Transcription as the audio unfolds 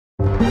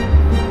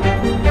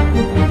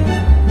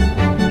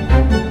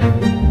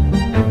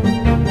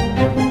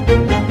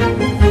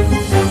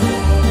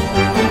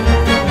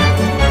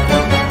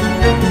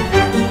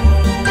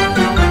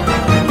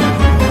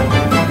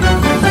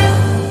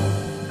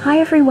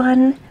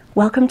everyone!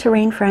 Welcome to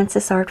Rain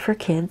Francis Art for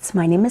Kids.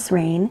 My name is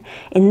Rain.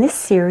 In this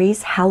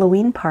series,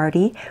 Halloween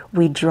Party,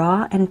 we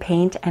draw and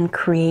paint and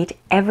create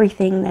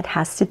everything that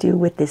has to do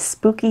with this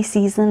spooky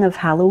season of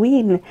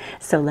Halloween.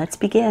 So let's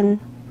begin.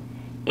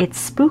 It's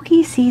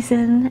spooky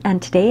season,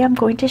 and today I'm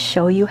going to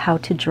show you how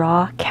to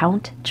draw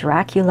Count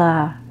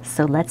Dracula.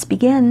 So let's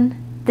begin.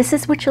 This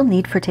is what you'll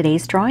need for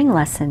today's drawing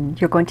lesson.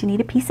 You're going to need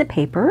a piece of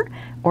paper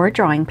or a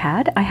drawing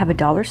pad. I have a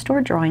dollar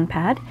store drawing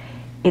pad.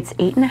 It's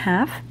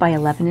 8.5 by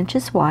 11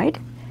 inches wide.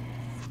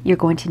 You're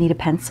going to need a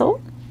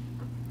pencil,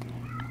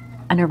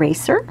 an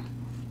eraser,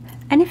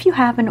 and if you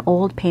have an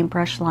old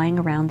paintbrush lying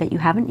around that you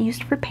haven't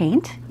used for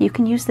paint, you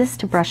can use this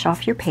to brush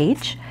off your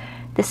page.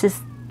 This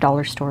is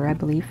dollar store, I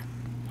believe.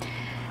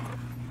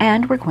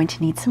 And we're going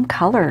to need some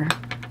color.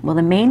 Well,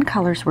 the main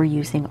colors we're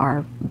using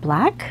are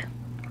black,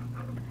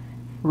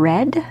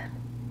 red,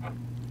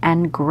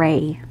 and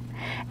gray.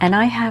 And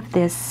I have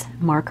this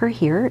marker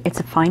here. It's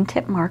a fine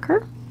tip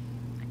marker.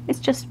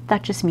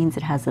 That just means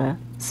it has a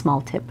small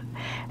tip.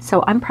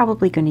 So I'm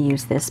probably going to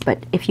use this,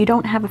 but if you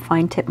don't have a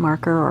fine tip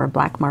marker or a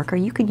black marker,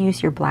 you can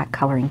use your black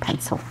coloring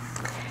pencil.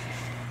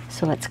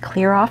 So let's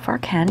clear off our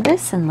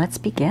canvas and let's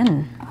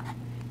begin.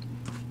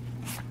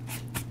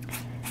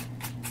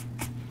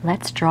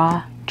 Let's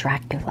draw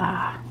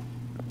Dracula.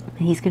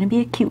 And he's going to be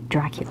a cute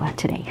Dracula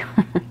today.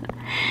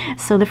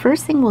 So the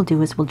first thing we'll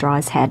do is we'll draw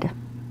his head.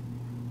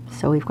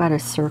 So we've got a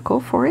circle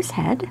for his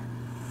head.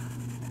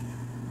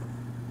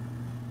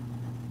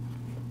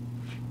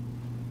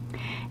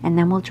 And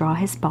then we'll draw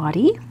his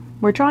body.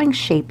 We're drawing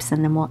shapes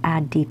and then we'll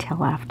add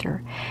detail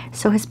after.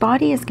 So his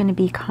body is going to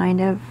be kind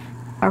of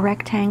a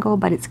rectangle,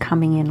 but it's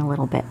coming in a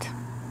little bit,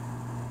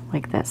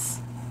 like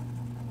this.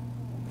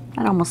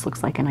 That almost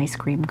looks like an ice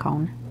cream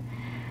cone.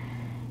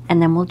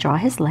 And then we'll draw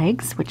his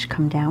legs, which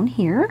come down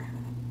here.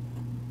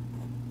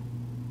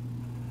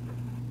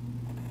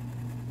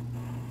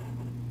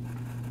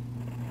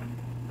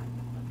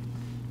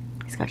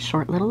 He's got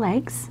short little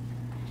legs.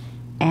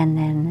 And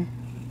then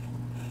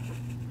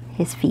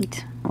his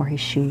feet or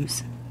his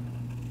shoes.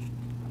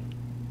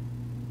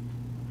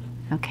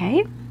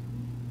 Okay?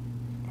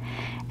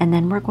 And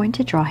then we're going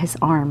to draw his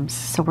arms.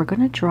 So we're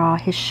going to draw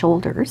his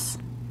shoulders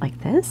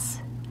like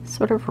this,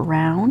 sort of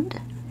round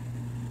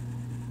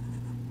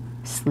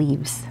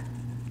sleeves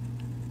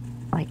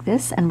like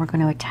this, and we're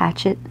going to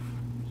attach it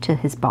to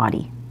his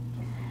body.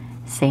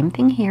 Same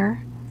thing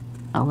here,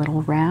 a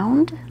little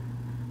round,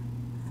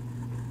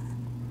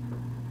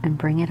 and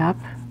bring it up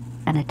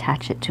and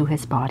attach it to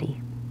his body.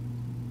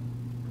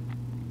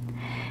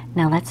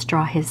 Now let's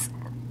draw his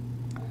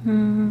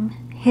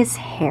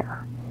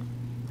hair.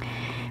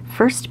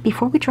 First,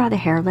 before we draw the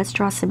hair, let's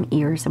draw some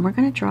ears, and we're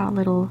going to draw a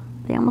little,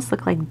 they almost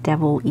look like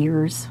devil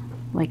ears,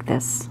 like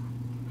this.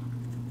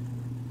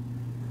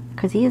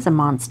 Because he is a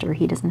monster,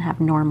 he doesn't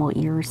have normal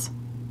ears.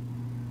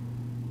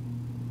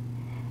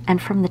 And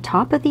from the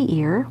top of the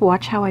ear,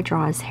 watch how I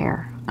draw his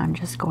hair. I'm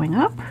just going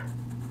up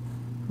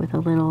with a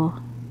little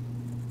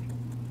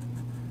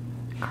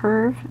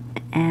curve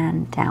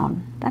and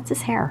down. That's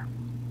his hair.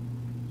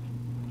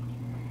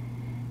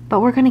 But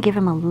we're going to give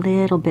him a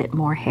little bit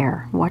more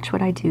hair. Watch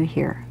what I do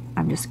here.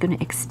 I'm just going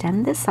to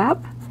extend this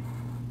up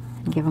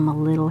and give him a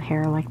little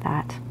hair like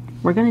that.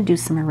 We're going to do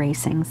some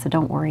erasing, so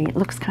don't worry. It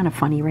looks kind of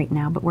funny right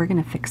now, but we're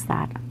going to fix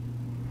that.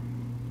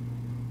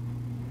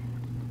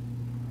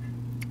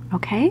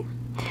 Okay,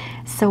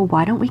 so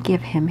why don't we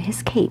give him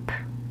his cape?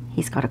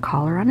 He's got a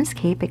collar on his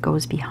cape. It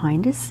goes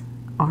behind his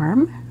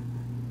arm,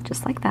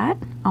 just like that.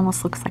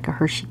 Almost looks like a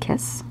Hershey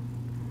kiss.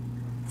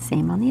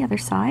 Same on the other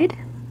side.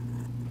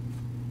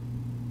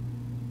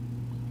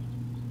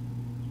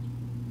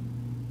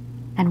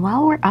 And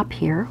while we're up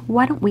here,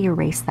 why don't we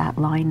erase that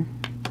line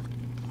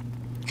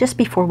just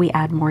before we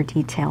add more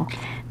detail.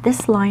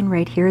 This line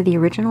right here, the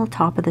original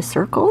top of the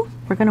circle,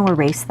 we're going to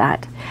erase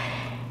that.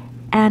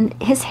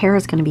 And his hair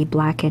is going to be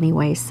black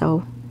anyway,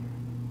 so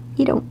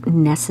you don't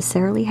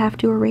necessarily have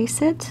to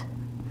erase it,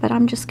 but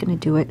I'm just going to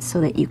do it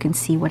so that you can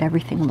see what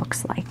everything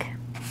looks like.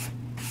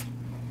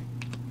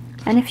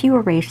 And if you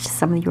erased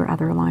some of your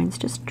other lines,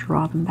 just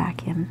draw them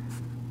back in.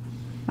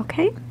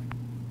 Okay?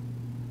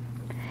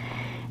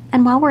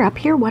 And while we're up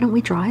here, why don't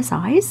we draw his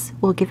eyes?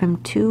 We'll give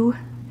him two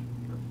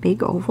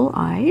big oval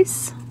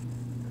eyes.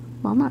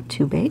 Well, not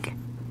too big.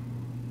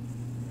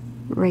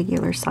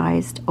 Regular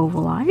sized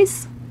oval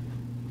eyes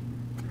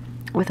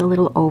with a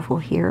little oval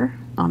here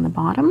on the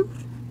bottom.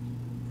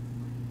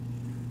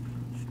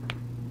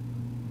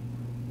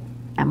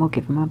 And we'll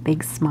give him a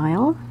big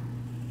smile.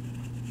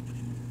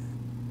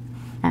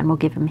 And we'll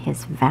give him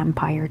his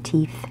vampire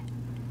teeth.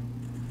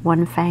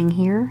 One fang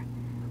here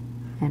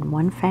and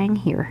one fang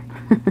here.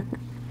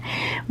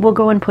 We'll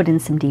go and put in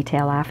some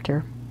detail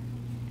after.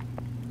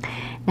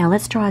 Now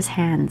let's draw his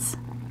hands.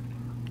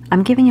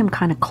 I'm giving him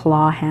kind of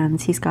claw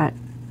hands. He's got,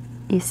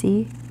 you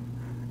see,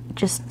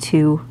 just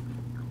two.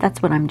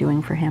 That's what I'm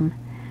doing for him.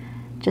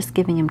 Just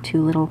giving him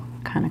two little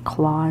kind of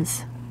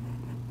claws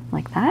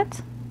like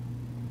that.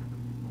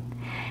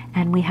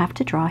 And we have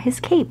to draw his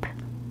cape.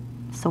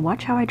 So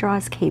watch how I draw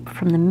his cape.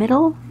 From the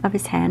middle of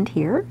his hand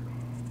here,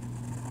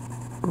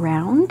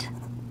 round,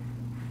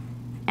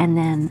 and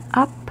then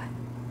up,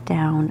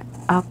 down,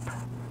 up,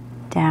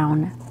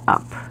 down,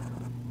 up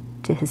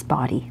to his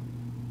body.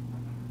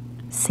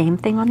 Same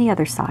thing on the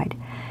other side.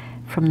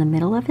 From the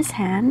middle of his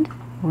hand,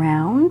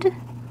 round,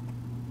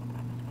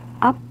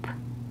 up,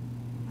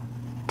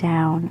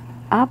 down,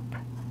 up,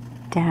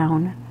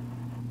 down,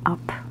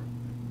 up.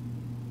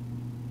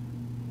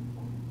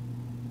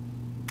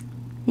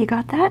 You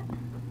got that?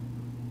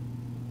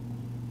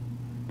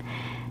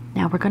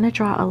 Now we're going to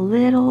draw a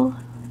little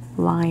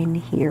line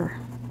here,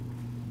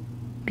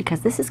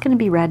 because this is going to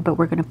be red, but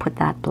we're going to put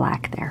that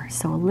black there.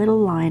 So a little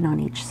line on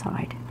each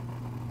side.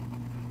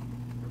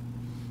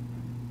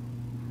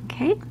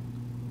 Okay.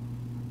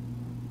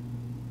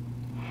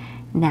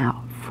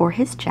 Now for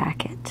his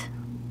jacket,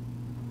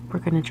 we're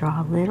going to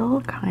draw a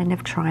little kind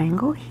of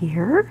triangle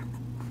here,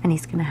 and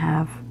he's going to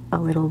have a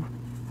little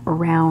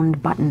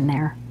round button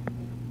there.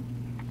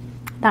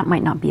 That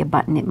might not be a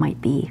button, it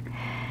might be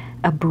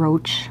a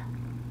brooch.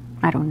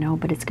 I don't know,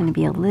 but it's going to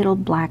be a little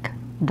black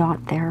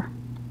dot there.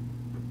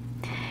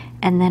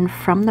 And then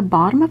from the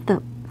bottom of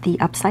the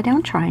upside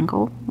down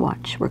triangle,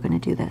 watch, we're going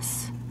to do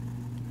this.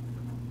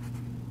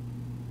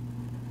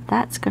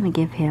 That's going to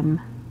give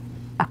him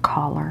a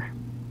collar.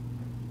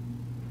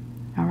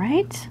 All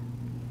right.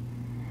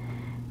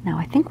 Now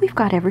I think we've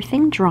got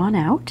everything drawn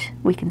out.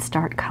 We can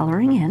start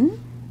coloring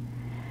in.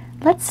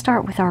 Let's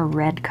start with our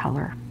red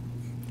color.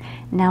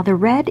 Now the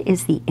red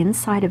is the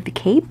inside of the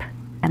cape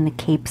and the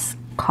cape's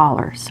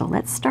collar. So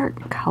let's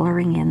start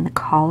coloring in the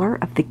collar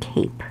of the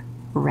cape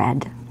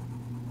red.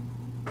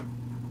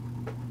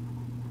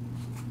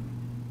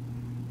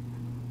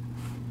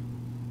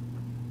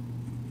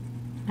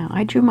 Now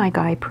I drew my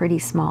guy pretty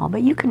small,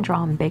 but you can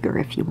draw him bigger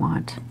if you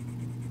want.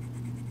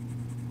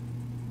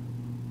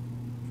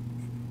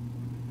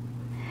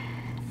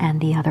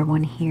 And the other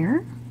one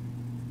here.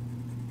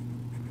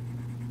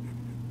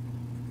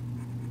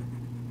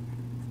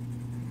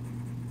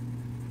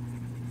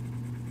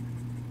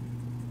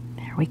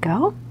 There we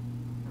go.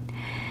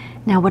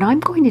 Now what I'm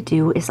going to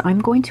do is I'm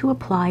going to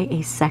apply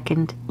a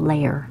second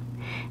layer.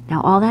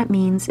 Now all that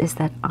means is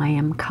that I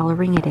am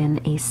coloring it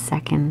in a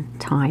second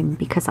time,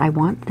 because I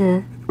want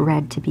the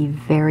red to be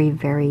very,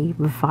 very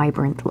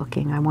vibrant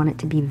looking. I want it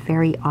to be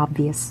very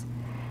obvious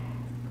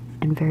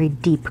and very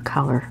deep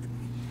color.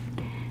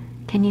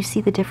 Can you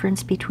see the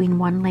difference between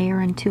one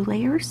layer and two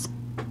layers?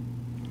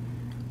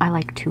 I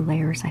like 2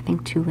 layers. I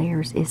think 2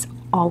 layers is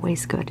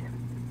always good.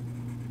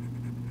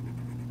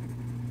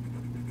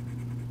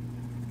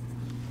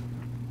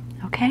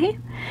 Okay,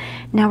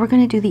 now we're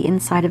going to do the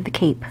inside of the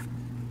cape.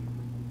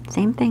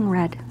 Same thing,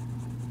 red.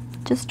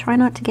 Just try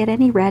not to get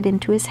any red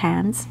into his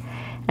hands,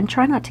 and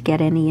try not to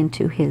get any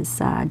into his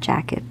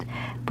jacket.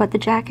 But the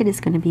jacket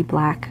is going to be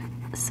black,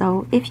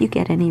 so if you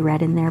get any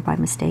red in there by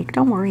mistake,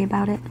 don't worry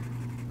about it.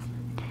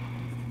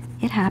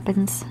 It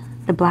happens.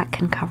 The black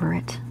can cover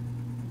it.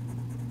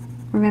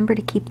 Remember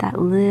to keep that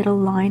little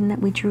line that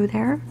we drew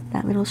there,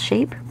 that little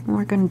shape.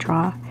 We're going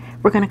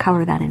to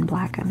color that in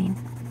black, I mean.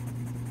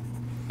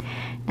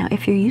 Now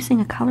if you're using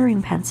a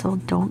coloring pencil,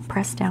 don't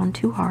press down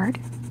too hard.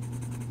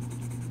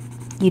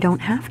 You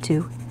don't have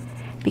to,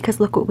 because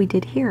look what we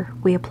did here.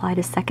 We applied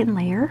a second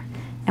layer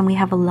and we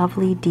have a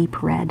lovely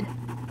deep red.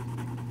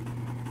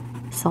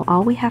 So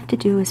all we have to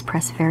do is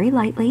press very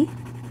lightly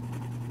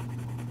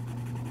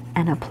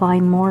and apply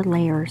more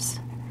layers.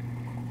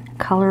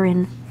 Color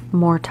in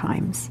more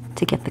times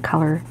to get the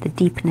color, the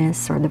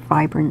deepness or the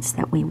vibrance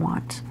that we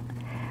want.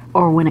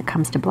 Or when it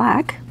comes to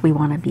black, we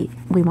want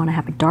to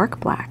have a dark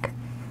black.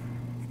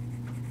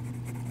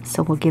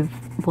 So we'll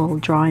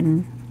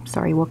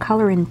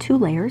color in 2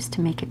 layers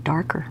to make it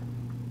darker.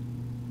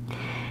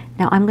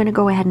 Now I'm going to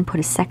go ahead and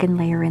put a second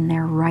layer in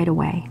there right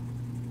away.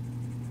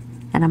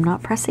 And I'm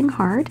not pressing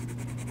hard,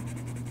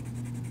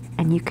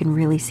 and you can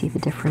really see the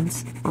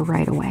difference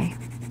right away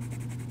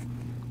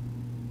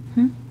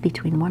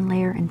between 1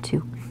 layer and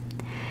 2.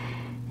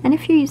 And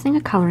if you're using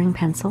a coloring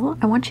pencil,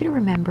 I want you to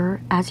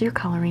remember, as you're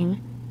coloring,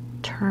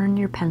 turn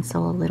your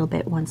pencil a little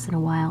bit once in a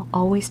while.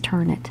 Always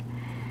turn it.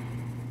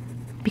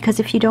 Because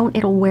if you don't,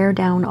 it'll wear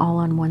down all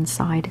on one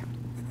side.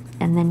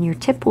 And then your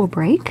tip will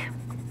break.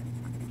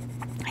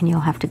 And you'll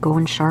have to go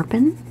and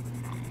sharpen.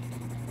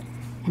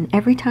 And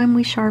every time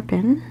we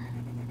sharpen,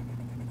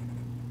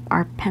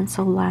 our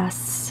pencil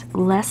lasts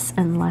less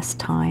and less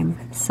time.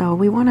 So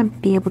we want to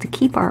be able to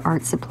keep our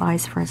art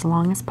supplies for as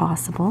long as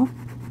possible.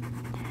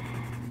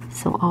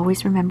 So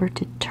always remember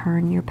to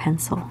turn your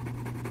pencil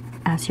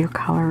as you're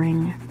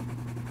coloring.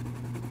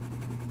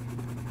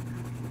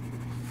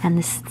 And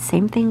the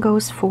same thing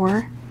goes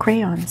for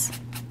crayons.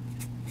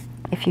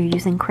 If you're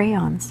using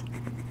crayons,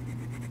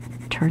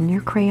 turn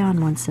your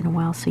crayon once in a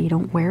while so you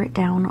don't wear it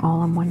down all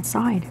on one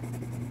side.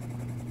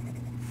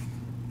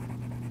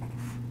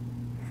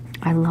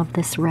 I love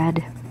this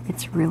red.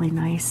 It's really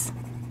nice.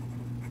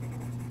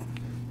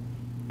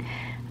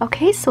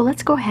 Okay, so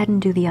let's go ahead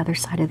and do the other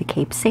side of the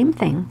cape. Same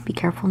thing. Be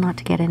careful not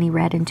to get any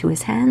red into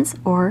his hands,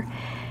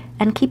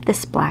 and keep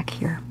this black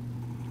here.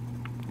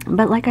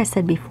 But like I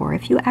said before,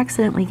 if you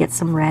accidentally get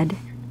some red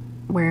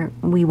where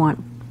we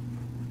want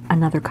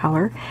another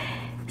color.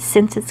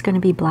 Since it's going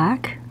to be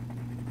black,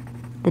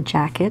 the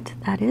jacket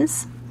that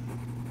is,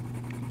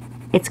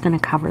 it's going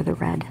to cover the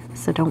red,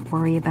 so don't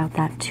worry about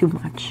that too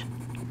much.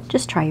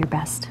 Just try your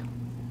best.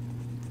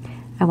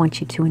 I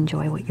want you to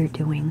enjoy what you're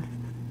doing.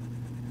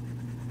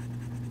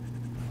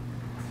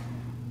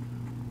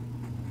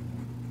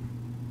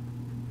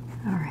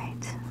 All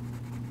right.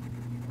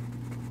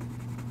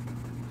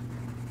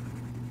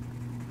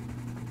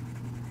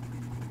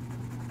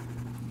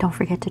 Don't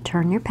forget to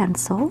turn your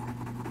pencil.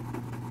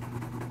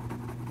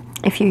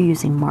 If you're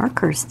using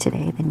markers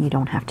today, then you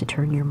don't have to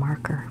turn your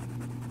marker.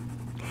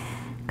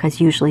 Because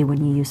usually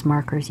when you use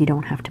markers, you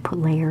don't have to put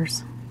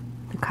layers.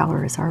 The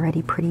color is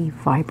already pretty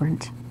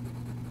vibrant.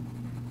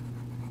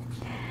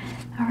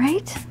 All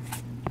right.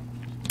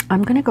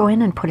 I'm going to go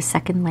in and put a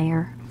second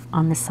layer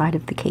on the side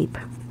of the cape.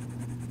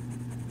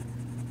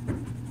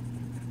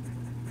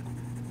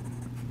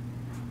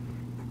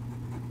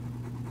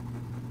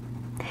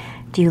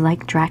 Do you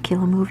like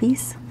Dracula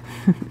movies?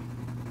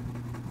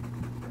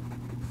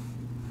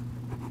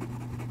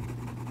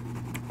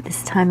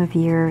 This time of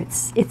year,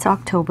 it's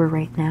October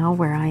right now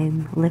where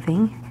I'm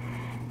living,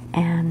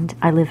 and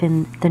I live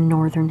in the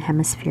northern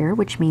hemisphere,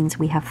 which means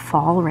we have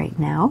fall right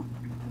now.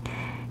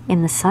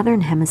 In the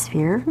southern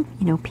hemisphere,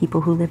 you know,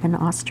 people who live in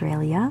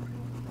Australia,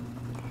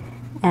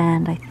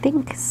 and I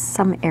think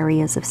some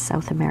areas of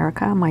South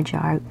America, my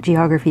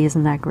geography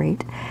isn't that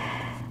great,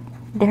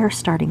 they're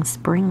starting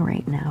spring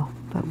right now.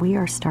 But we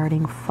are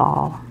starting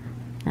fall,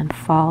 and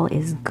fall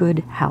is good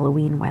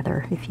Halloween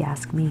weather, if you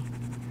ask me.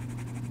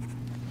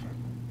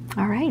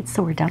 All right,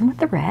 so we're done with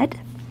the red.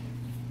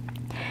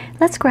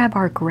 Let's grab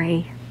our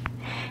gray.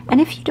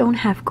 And if you don't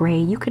have gray,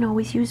 you can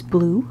always use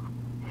blue,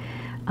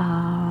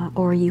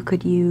 or you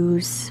could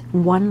use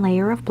one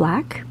layer of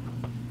black.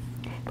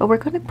 But we're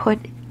going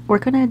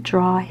to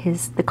draw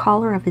the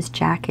collar of his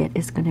jacket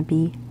is going to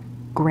be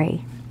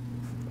gray,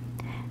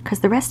 because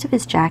the rest of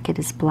his jacket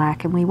is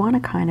black, and we want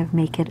to kind of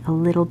make it a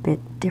little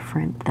bit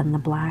different than the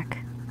black.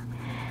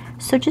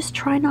 So just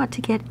try not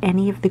to get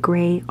any of the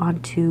gray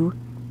onto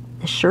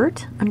the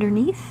shirt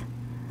underneath.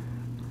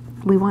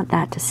 We want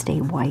that to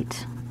stay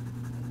white.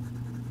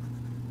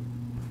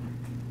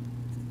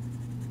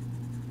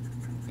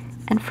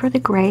 And for the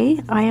gray,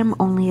 I am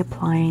only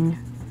applying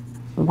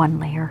one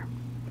layer.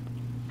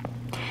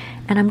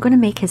 And I'm going to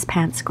make his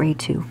pants gray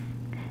too.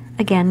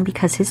 Again,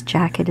 because his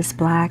jacket is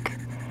black,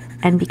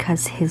 and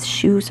because his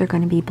shoes are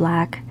going to be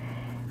black,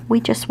 we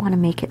just want to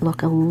make it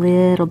look a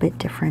little bit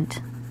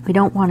different. We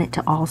don't want it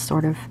to all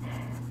sort of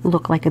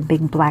look like a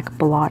big black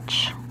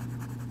blotch.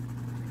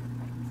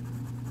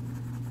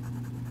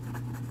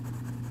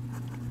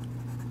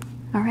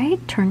 All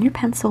right, turn your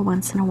pencil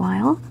once in a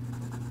while,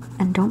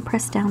 and don't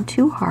press down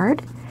too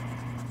hard.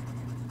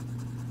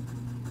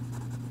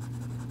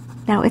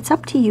 Now it's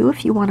up to you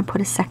if you want to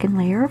put a second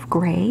layer of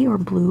gray or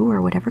blue or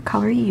whatever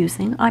color you're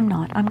using. I'm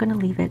not. I'm going to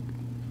leave it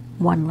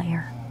one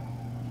layer.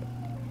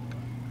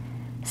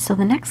 So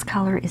the next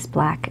color is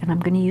black, and I'm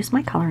going to use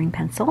my coloring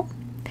pencil.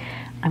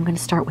 I'm going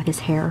to start with his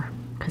hair,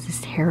 because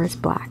his hair is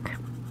black.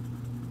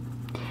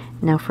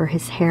 Now for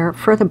his hair,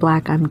 for the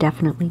black, I'm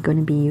definitely going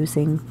to be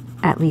using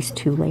at least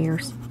 2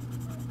 layers,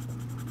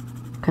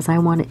 because I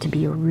want it to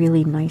be a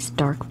really nice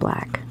dark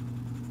black.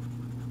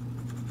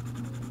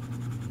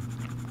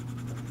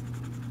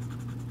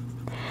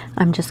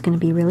 I'm just going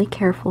to be really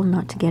careful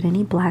not to get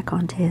any black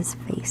onto his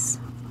face,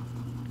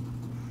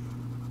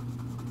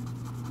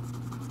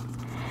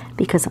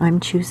 because I'm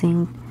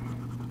choosing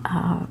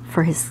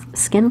for his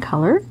skin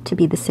color to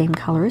be the same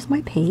color as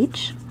my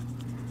page.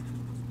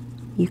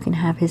 You can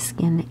have his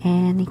skin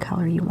any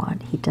color you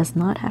want. He does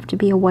not have to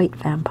be a white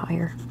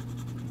vampire.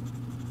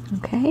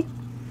 Okay?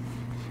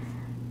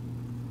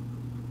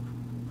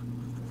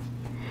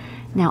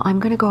 Now I'm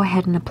going to go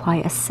ahead and apply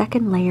a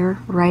second layer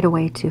right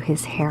away to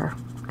his hair,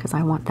 because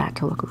I want that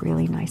to look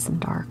really nice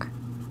and dark.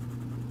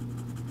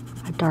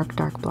 A dark,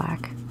 dark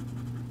black.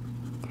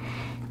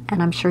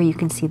 And I'm sure you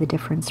can see the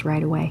difference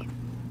right away.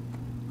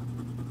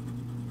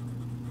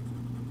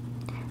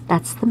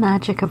 That's the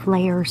magic of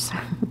layers.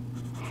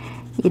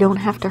 You don't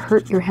have to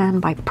hurt your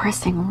hand by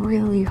pressing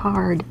really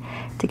hard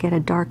to get a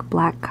dark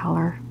black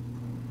color.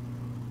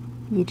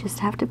 You just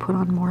have to put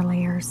on more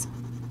layers.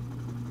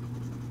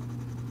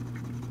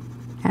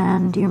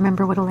 And do you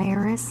remember what a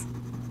layer is?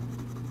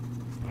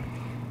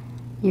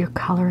 You're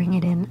coloring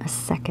it in a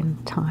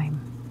second time.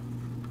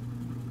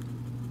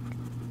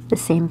 The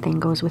same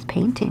thing goes with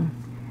painting.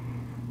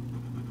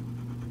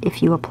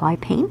 If you apply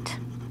paint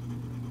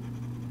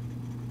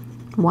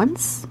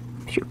once,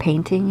 if you're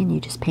painting and you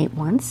just paint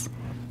once,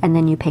 and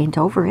then you paint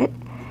over it,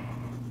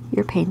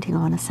 you're painting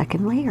on a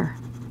second layer.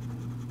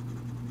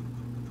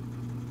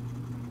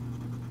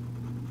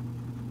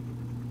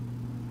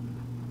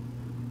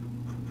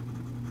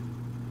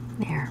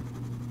 There.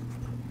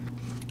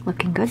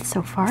 Looking good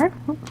so far.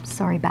 Oops,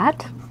 sorry,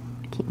 bat.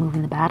 Keep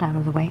moving the bat out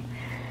of the way.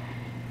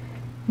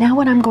 Now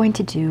what I'm going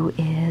to do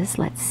is,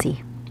 let's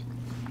see.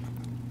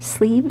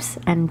 Sleeves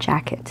and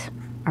jacket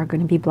are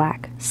going to be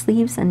black.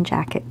 Sleeves and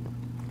jacket.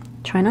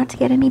 Try not to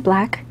get any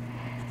black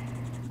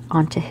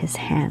onto his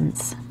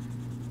hands.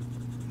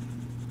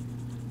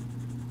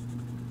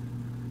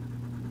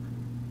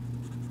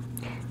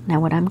 Now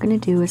what I'm going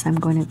to do is I'm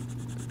going to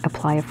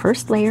apply a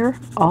first layer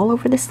all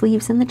over the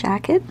sleeves and the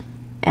jacket,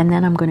 and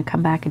then I'm going to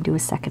come back and do a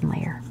second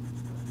layer.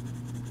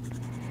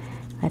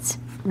 Let's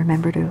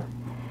remember to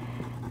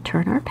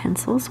turn our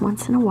pencils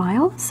once in a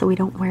while so we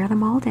don't wear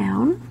them all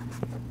down.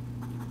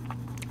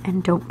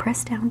 And don't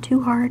press down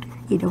too hard.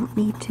 You don't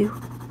need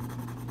to.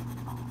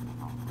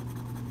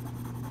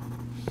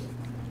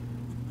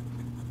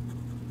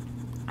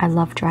 I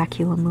love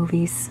Dracula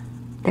movies.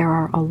 There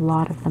are a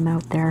lot of them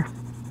out there.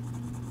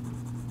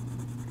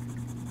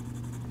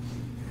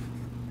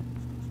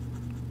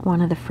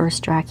 One of the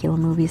first Dracula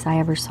movies I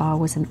ever saw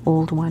was an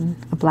old one,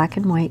 a black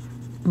and white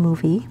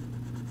movie.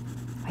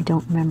 I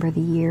don't remember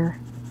the year,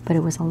 but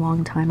it was a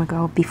long time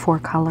ago, before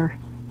color.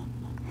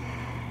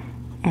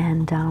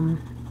 And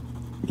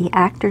the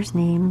actor's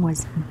name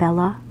was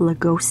Bela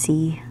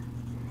Lugosi.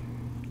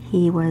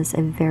 He was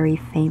a very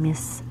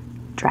famous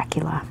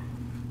Dracula.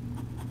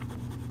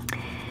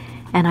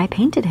 And I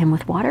painted him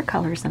with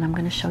watercolors, and I'm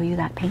going to show you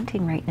that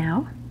painting right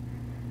now.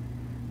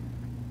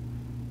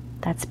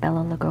 That's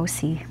Bela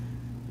Lugosi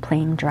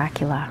playing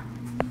Dracula.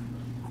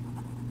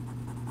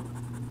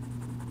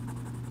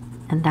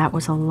 And that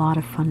was a lot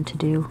of fun to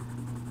do.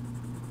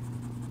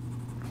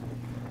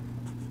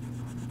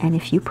 And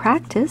if you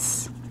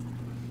practice,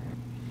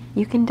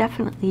 you can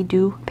definitely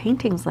do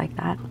paintings like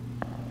that.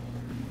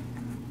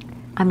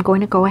 I'm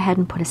going to go ahead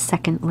and put a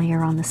second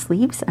layer on the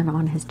sleeves and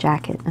on his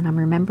jacket, and I'm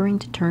remembering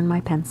to turn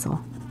my pencil.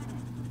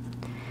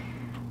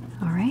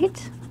 All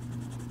right.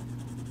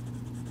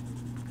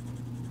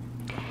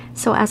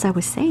 So as I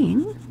was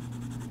saying,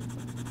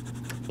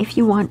 if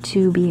you want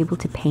to be able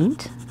to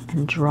paint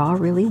and draw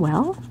really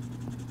well,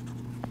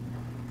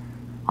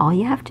 all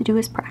you have to do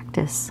is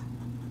practice.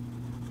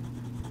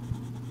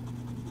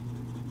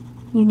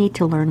 You need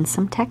to learn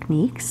some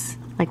techniques,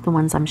 like the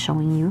ones I'm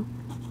showing you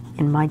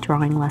in my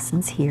drawing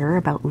lessons here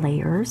about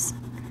layers.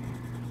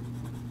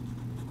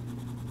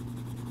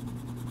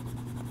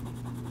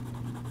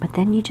 But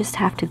then you just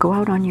have to go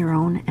out on your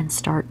own and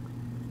start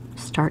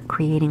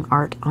creating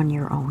art on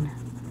your own.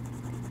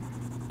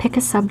 Pick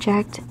a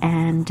subject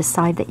and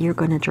decide that you're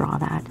going to draw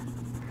that.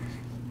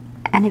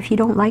 And if you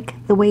don't like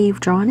the way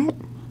you've drawn it,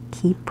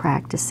 keep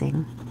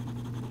practicing.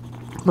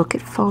 Look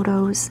at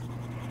photos,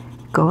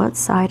 go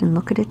outside and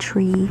look at a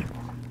tree,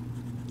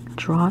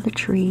 draw the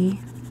tree.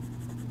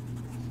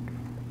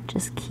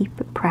 Just keep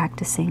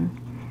practicing.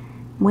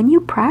 When you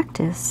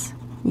practice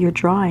your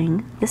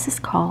drawing, this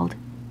is called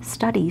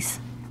studies.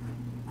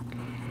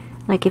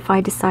 Like if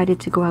I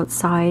decided to go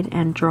outside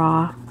and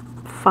draw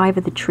 5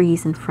 of the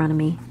trees in front of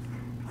me,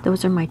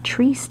 those are my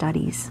tree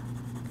studies.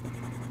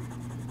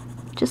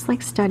 Just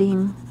like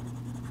studying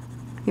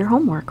your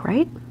homework,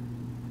 right?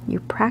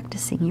 You're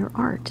practicing your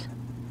art.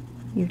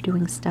 You're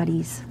doing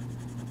studies.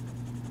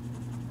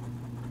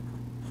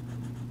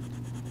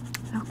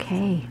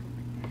 Okay,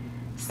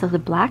 so the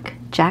black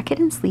jacket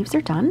and sleeves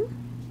are done.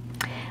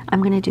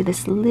 I'm going to do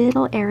this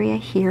little area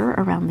here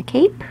around the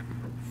cape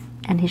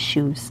and his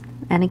shoes.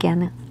 And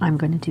again, I'm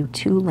going to do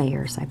 2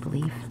 layers, I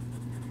believe,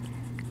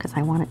 because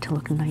I want it to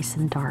look nice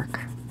and dark.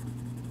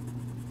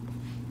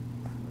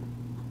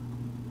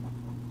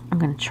 I'm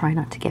going to try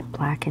not to get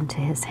black into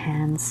his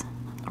hands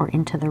or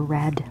into the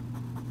red.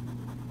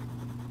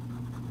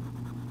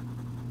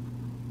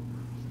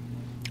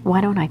 Why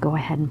don't I go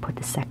ahead and put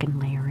the second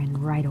layer in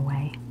right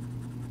away?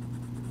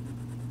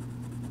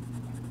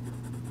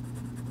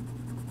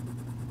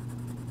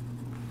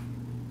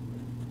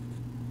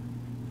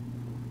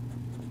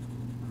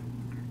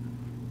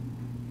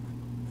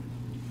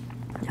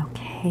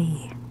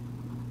 Okay.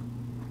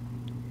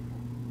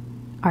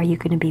 Are you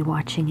going to be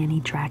watching any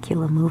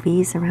Dracula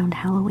movies around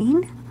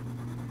Halloween?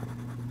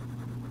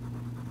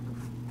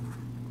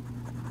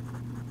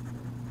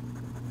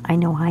 I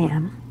know I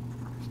am.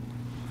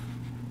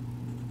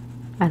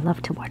 I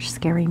love to watch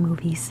scary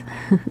movies.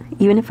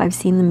 Even if I've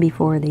seen them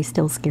before, they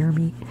still scare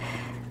me.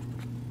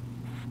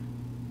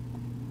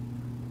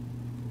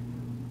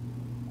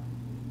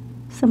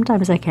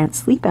 Sometimes I can't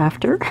sleep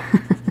after,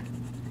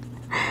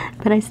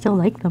 but I still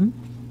like them.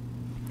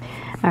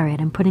 All right,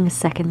 I'm putting a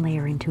second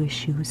layer into his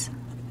shoes.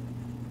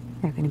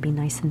 They're going to be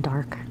nice and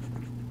dark.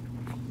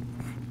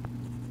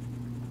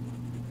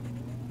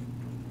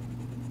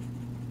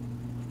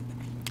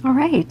 All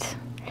right.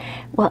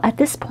 Well, at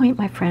this point,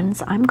 my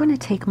friends, I'm going to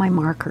take my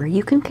marker.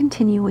 You can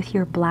continue with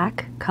your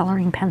black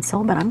coloring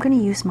pencil, but I'm going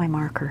to use my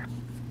marker.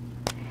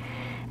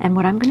 And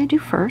what I'm going to do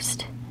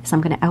first is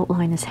I'm going to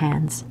outline his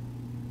hands,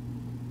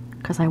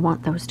 because I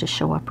want those to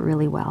show up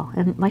really well.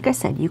 And like I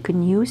said, you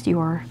can use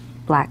your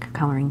black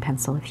coloring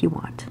pencil if you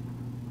want.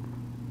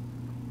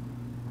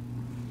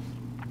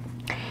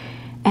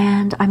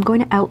 And I'm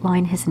going to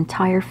outline his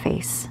entire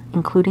face,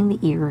 including the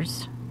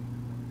ears.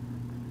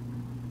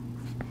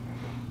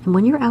 And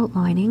when you're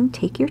outlining,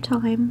 take your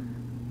time.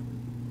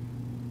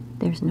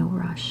 There's no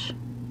rush.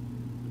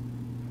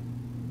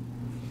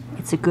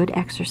 It's a good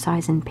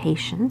exercise in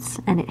patience,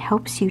 and it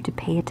helps you to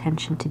pay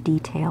attention to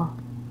detail.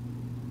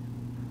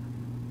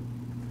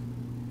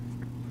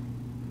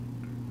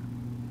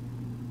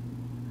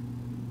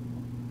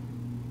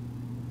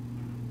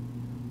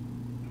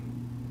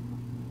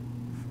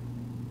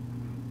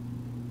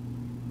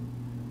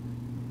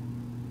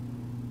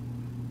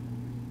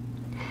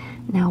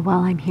 Now, while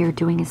I'm here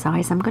doing his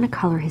eyes, I'm going to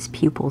color his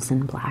pupils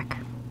in black.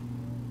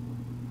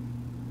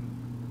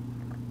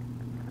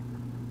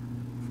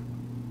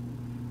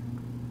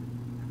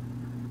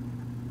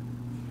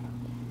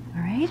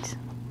 All right.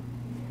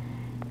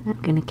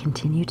 I'm going to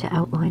continue to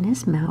outline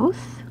his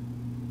mouth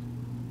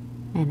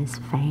and his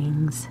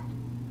fangs.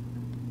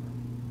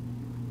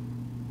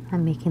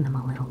 I'm making them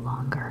a little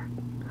longer.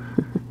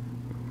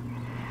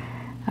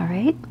 All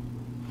right.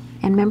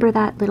 And remember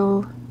that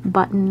little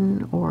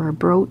button or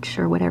brooch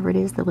or whatever it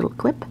is, the little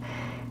clip?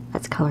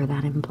 Let's color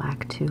that in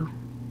black too.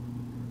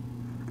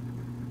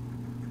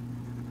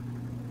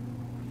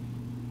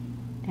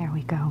 There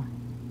we go.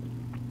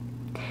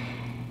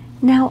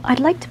 Now I'd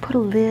like to put a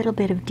little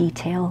bit of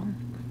detail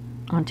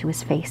onto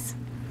his face.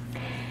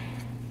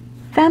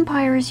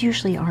 Vampires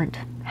usually aren't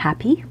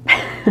happy.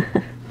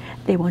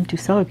 They want to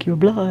suck your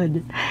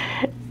blood.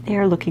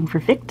 They're looking for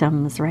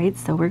victims, right?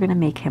 So we're going to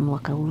make him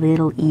look a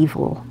little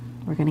evil.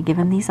 We're going to give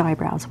him these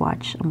eyebrows.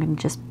 Watch. I'm going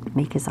to just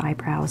make his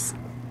eyebrows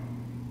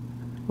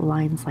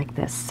lines like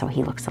this so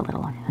he looks a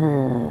little,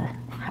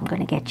 I'm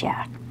going to get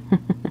ya.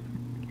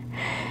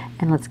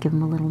 And let's give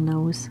him a little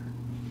nose.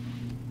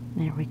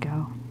 There we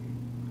go.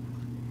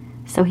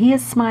 So he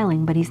is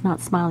smiling, but he's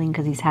not smiling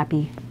because he's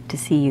happy to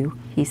see you.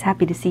 He's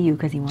happy to see you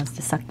because he wants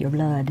to suck your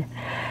blood.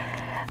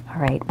 All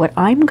right, what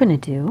I'm going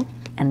to do,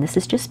 and this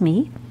is just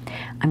me,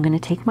 I'm going to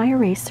take my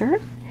eraser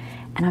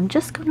and I'm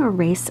just going to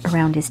erase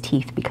around his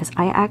teeth because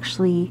I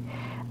actually,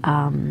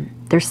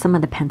 there's some of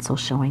the pencil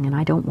showing and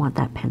I don't want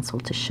that pencil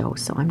to show.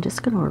 So I'm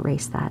just going to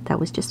erase that. That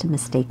was just a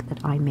mistake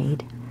that I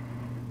made.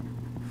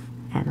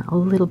 And a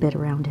little bit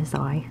around his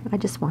eye. I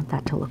just want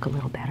that to look a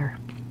little better.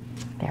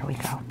 There we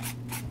go.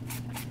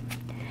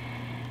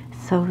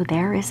 So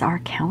there is our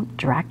Count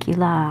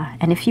Dracula.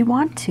 And if you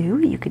want to,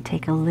 you could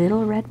take a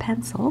little red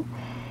pencil,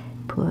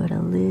 put a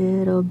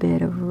little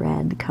bit of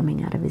red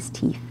coming out of his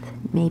teeth.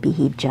 Maybe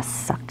he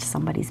just sucked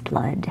somebody's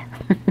blood.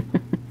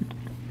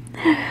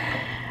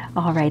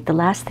 All right, the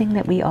last thing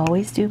that we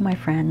always do, my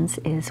friends,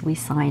 is we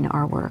sign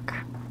our work.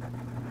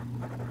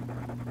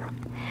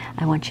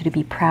 I want you to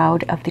be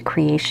proud of the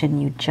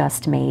creation you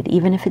just made.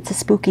 Even if it's a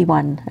spooky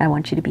one, I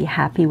want you to be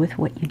happy with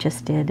what you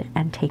just did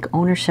and take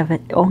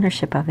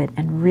ownership of it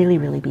and really,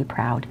 really be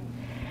proud.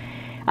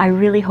 I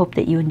really hope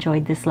that you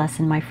enjoyed this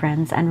lesson, my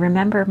friends. And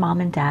remember,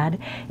 Mom and Dad,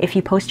 if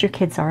you post your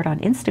kids' art on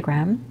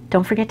Instagram,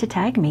 don't forget to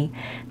tag me.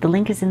 The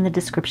link is in the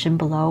description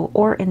below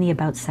or in the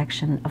About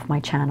section of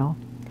my channel.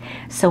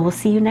 So we'll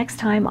see you next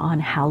time on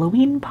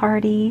Halloween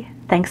Party.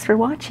 Thanks for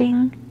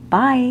watching.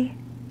 Bye.